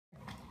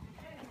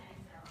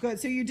Good,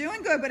 so you're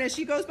doing good, but as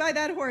she goes by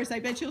that horse, I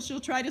bet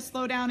she'll try to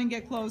slow down and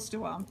get close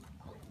to him.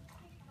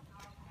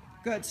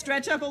 Good,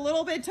 stretch up a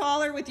little bit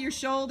taller with your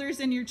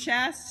shoulders and your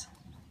chest.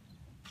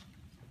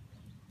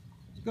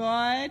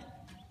 Good.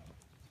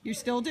 You're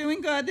still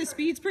doing good, the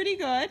speed's pretty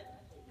good.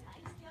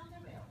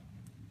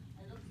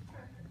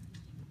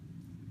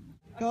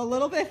 Go a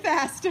little bit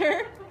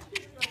faster.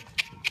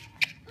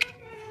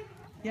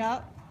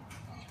 Yep.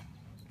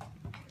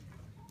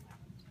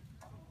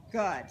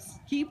 Good.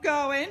 Keep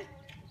going.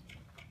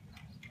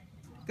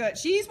 Good.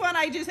 She's one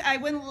I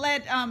wouldn't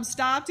let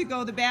stop to go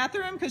to the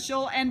bathroom because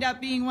she'll end up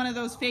being one of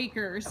those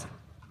fakers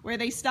where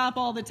they stop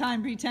all the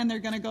time, pretend they're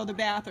going to go to the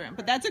bathroom.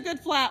 But that's a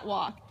good flat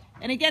walk.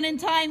 And again, in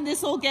time,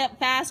 this will get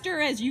faster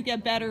as you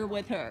get better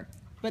with her.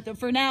 But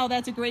for now,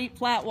 that's a great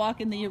flat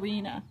walk in the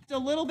arena. Just a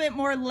little bit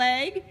more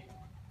leg.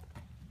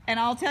 And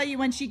I'll tell you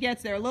when she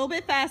gets there. A little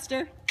bit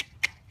faster.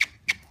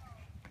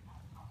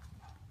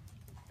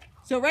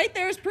 So right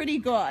there is pretty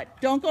good.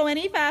 Don't go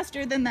any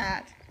faster than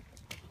that.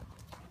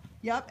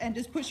 Yep, and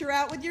just push her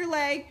out with your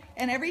leg.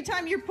 And every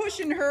time you're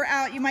pushing her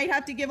out, you might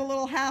have to give a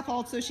little half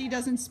halt so she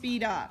doesn't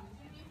speed up.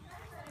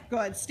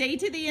 Good. Stay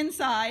to the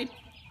inside.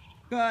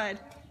 Good.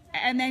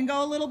 And then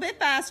go a little bit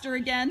faster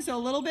again. So a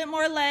little bit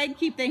more leg.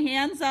 Keep the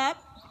hands up.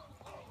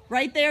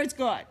 Right there is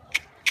good.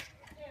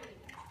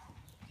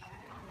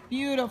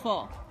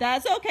 Beautiful.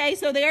 That's okay.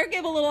 So there,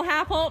 give a little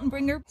half halt and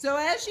bring her. So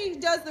as she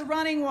does the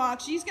running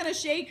walk, she's going to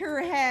shake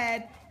her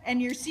head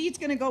and your seat's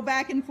going to go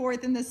back and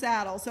forth in the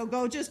saddle. So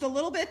go just a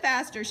little bit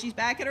faster. She's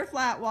back at her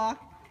flat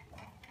walk.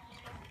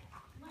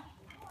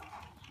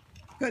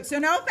 Good. So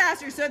no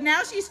faster. So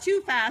now she's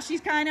too fast.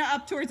 She's kind of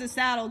up towards the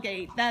saddle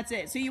gate. That's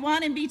it. So you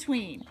want in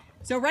between.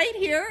 So right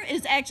here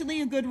is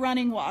actually a good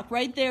running walk.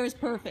 Right there is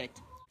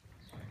perfect.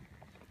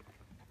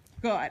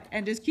 Good.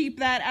 And just keep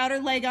that outer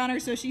leg on her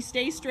so she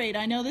stays straight.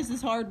 I know this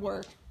is hard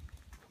work.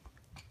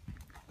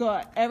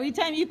 Good. Every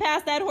time you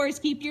pass that horse,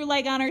 keep your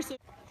leg on her. So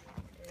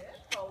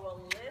go a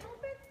little bit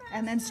faster.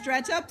 And then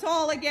stretch up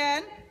tall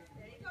again.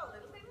 There you go. A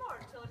little bit more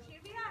until she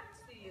reacts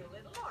to you. A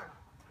little more.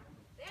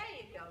 There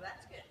you go.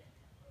 That's good.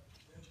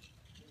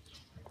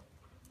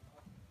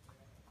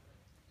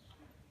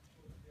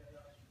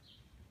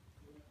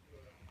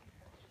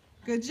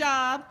 Good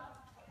job.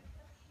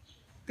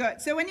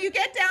 Good. So when you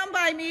get down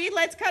by me,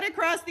 let's cut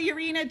across the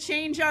arena,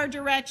 change our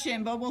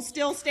direction, but we'll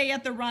still stay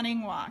at the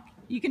running walk.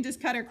 You can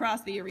just cut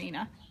across the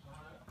arena.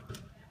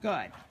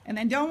 Good. And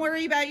then don't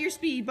worry about your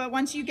speed, but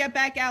once you get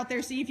back out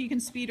there, see if you can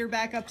speed her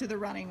back up to the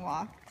running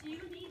walk. Do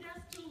you need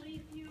us to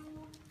leave you?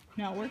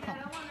 No, we're fine.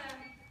 I don't want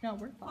No,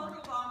 we're to fine.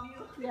 photobomb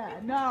you. Yeah,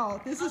 no,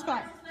 this is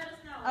fine. Let us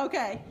know.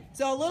 Okay,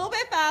 so a little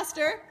bit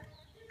faster.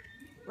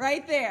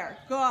 Right there.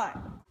 Good.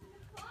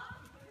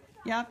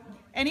 Yep.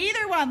 And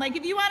either one, like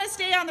if you want to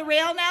stay on the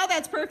rail now,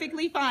 that's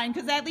perfectly fine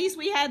because at least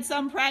we had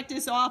some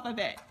practice off of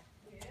it.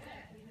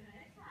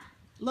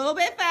 A little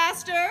bit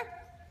faster.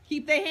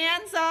 Keep the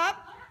hands up.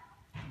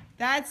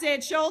 That's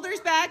it. Shoulders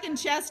back and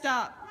chest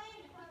up.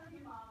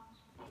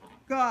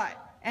 Good.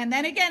 And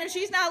then again, if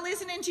she's not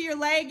listening to your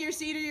leg, your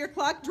seat, or your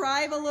cluck,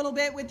 drive a little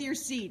bit with your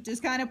seat.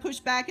 Just kind of push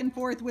back and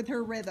forth with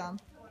her rhythm.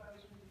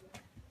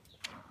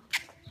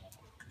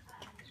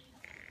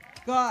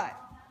 Good.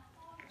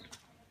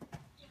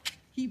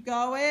 Keep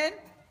going.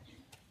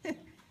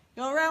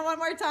 Go around one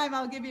more time.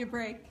 I'll give you a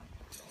break.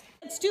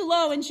 It's too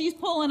low and she's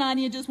pulling on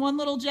you. Just one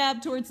little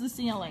jab towards the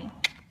ceiling.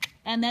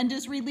 And then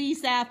just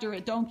release after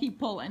it. Don't keep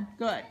pulling.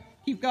 Good.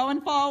 Keep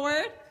going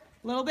forward.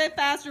 A little bit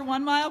faster.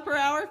 1 mile per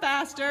hour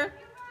faster.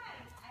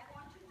 I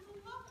want you to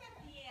look at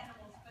the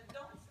animals, but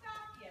don't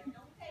stop yet.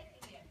 Don't take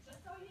it yet.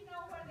 Just so you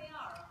know where they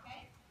are,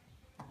 okay?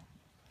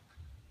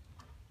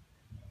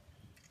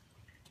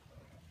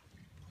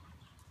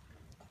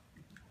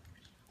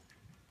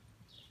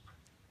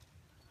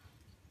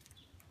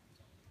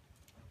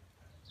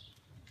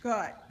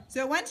 Good.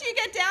 So once you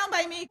get down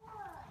by me,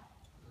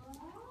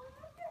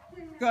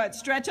 good.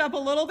 Stretch up a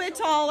little bit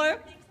taller.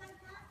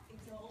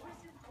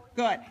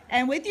 Good.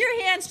 And with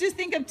your hands, just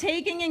think of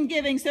taking and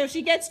giving. So if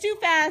she gets too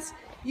fast,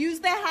 use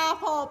the half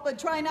halt, but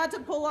try not to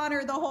pull on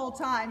her the whole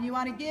time. You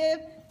want to give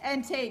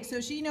and take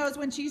so she knows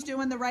when she's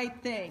doing the right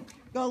thing.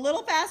 Go a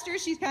little faster.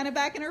 She's kind of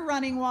back in her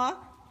running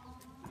walk.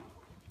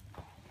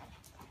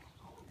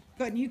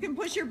 Good. And you can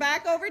push her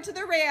back over to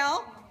the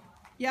rail.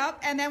 Yep.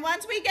 And then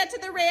once we get to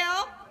the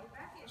rail,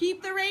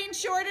 keep the reins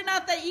short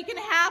enough that you can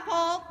half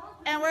halt.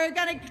 And we're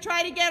going to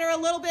try to get her a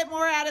little bit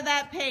more out of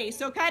that pace.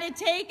 So kind of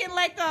take and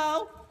let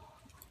go.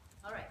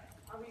 All right.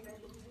 Are we ready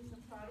to do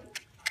some trotting?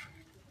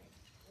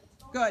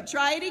 Good.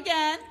 Try it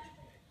again.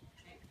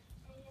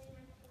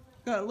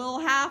 Good. A little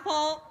half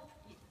halt.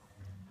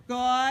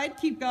 Good.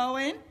 Keep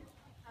going.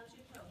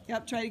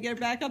 Yep. Try to get her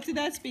back up to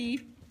that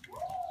speed.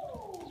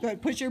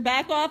 Good. Push her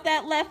back off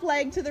that left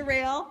leg to the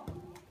rail.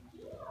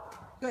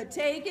 Good.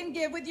 Take and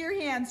give with your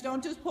hands.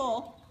 Don't just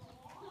pull.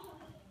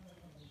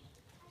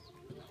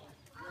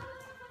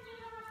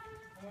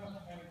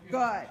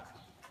 Good.